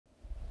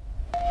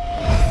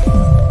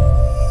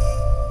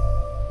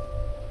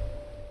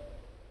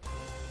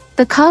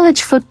The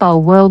college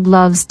football world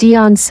loves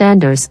Deion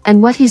Sanders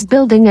and what he's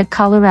building at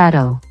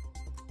Colorado.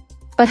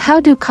 But how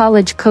do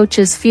college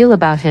coaches feel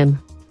about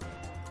him?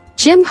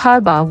 Jim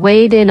Harbaugh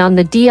weighed in on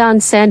the Deion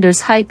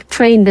Sanders hype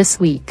train this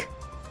week.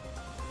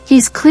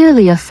 He's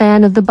clearly a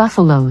fan of the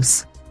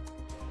Buffaloes.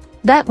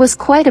 "That was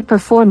quite a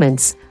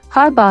performance,"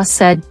 Harbaugh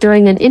said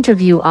during an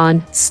interview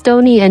on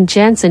Stoney and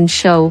Jansen's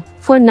show,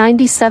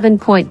 497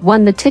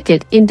 won the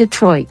ticket in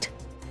Detroit.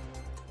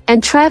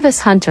 And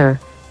Travis Hunter,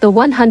 the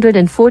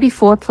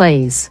 144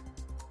 plays.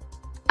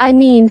 "I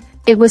mean,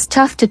 it was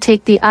tough to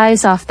take the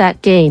eyes off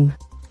that game."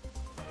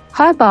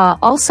 Harbaugh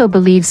also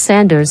believes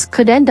Sanders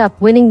could end up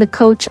winning the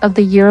Coach of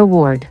the Year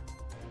award.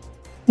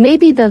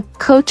 Maybe the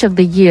Coach of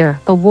the Year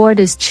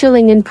award is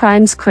chilling in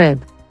Prime's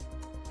crib.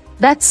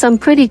 That's some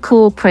pretty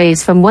cool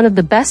praise from one of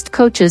the best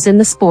coaches in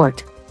the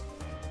sport.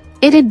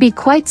 It'd be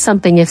quite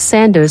something if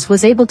Sanders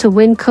was able to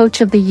win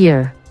Coach of the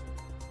Year.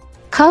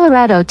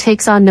 Colorado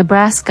takes on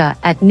Nebraska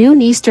at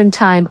noon Eastern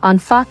Time on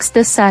Fox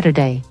this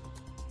Saturday.